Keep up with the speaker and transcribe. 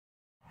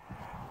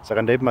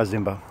Saka ndaipi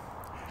Mazimbo.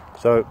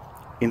 So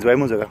inzwai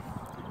muzika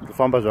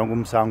kufamba zvangu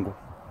musango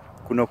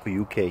kuno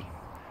ku-UK.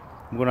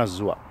 Mukona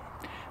zuwa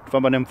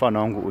kufamba nemufana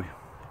wangu uyu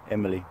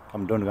Emily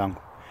kamudhoni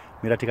kangu.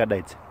 Mira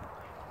tikadaidze.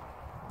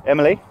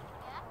 Emily?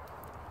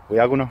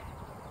 Uya kuno.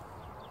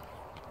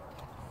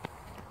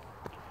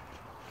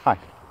 Hi.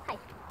 Hi.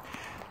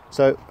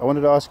 So I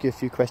wanted to ask you a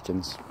few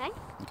questions.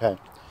 Okay.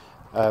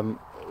 Okay.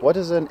 What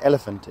is an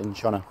elephant in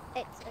Shona?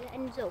 It's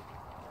an zoo.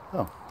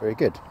 Oh, very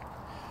good.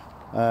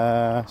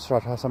 So I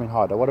have something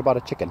harder. What about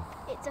a chicken?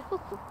 It's a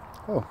huku.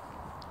 Oh,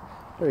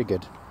 very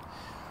good.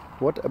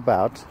 What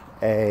about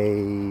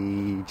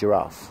a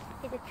giraffe?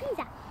 It's a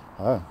tweezer.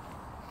 Oh,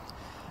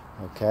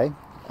 okay.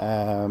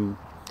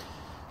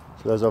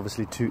 So those are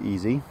obviously too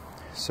easy.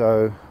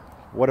 So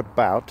what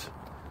about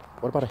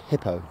a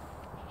hippo?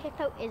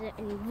 Hippo is a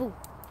zoo.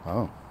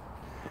 Oh,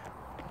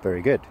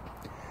 very good.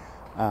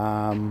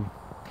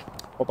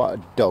 What about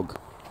a dog?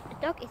 A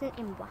dog is an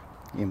imbwa.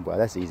 Imbwa,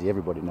 that's easy.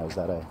 Everybody knows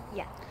that, eh?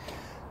 Yeah.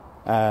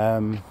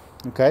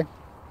 Okay.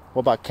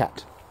 What about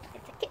cat?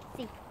 It's a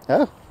kitsy.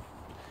 Oh,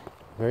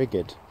 very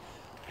good.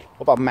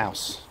 What about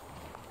mouse?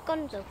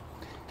 Gonzo.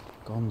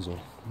 Gonzo.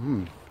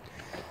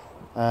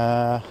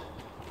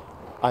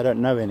 I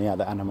don't know any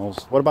other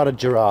animals. What about a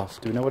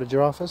giraffe? Do we know what a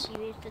giraffe is? You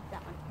just did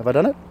that one. Have I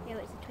done it? Yeah,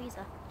 it's a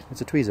tweezer.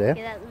 It's a tweezer, yeah?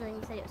 Yeah, that was when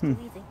you said it was too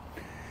easy.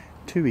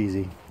 Too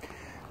easy.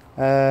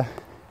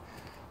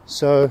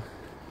 So,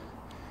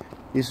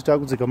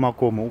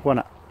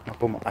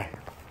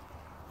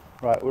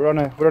 right, we're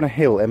on a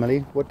hill,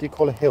 Emily. What do you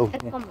call a hill? A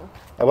gommel.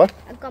 A what?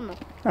 A gommel.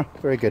 Oh,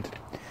 very good.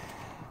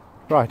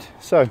 Right,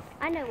 so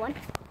I know one.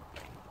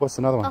 what's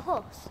another one? A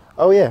horse.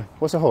 Oh yeah,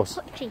 what's a horse?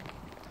 Hutchi.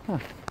 Oh,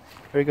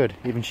 very good.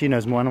 Even she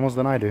knows more animals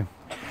than I do.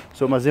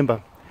 So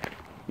Mazimbo,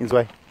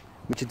 inzwai,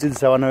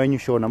 muchidzidzisa vana venyu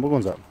Shona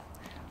mukunzwa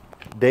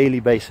daily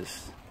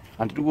basis.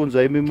 And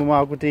tikunzwa imi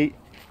mumakuti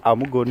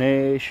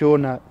amugone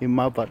Shona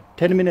imabva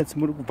 10 minutes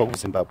muri kubva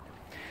kuZimbabwe.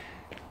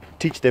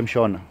 Teach them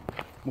Shona.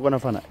 Mukona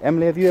fana.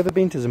 Emily, have you ever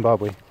been to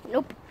Zimbabwe?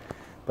 Nope.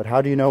 But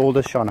how do you know all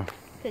this Shona?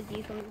 Because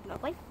you from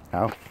Zimbabwe.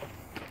 How?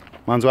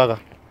 Manzwaka.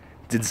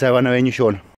 Dzidzisai vana venyu Shona.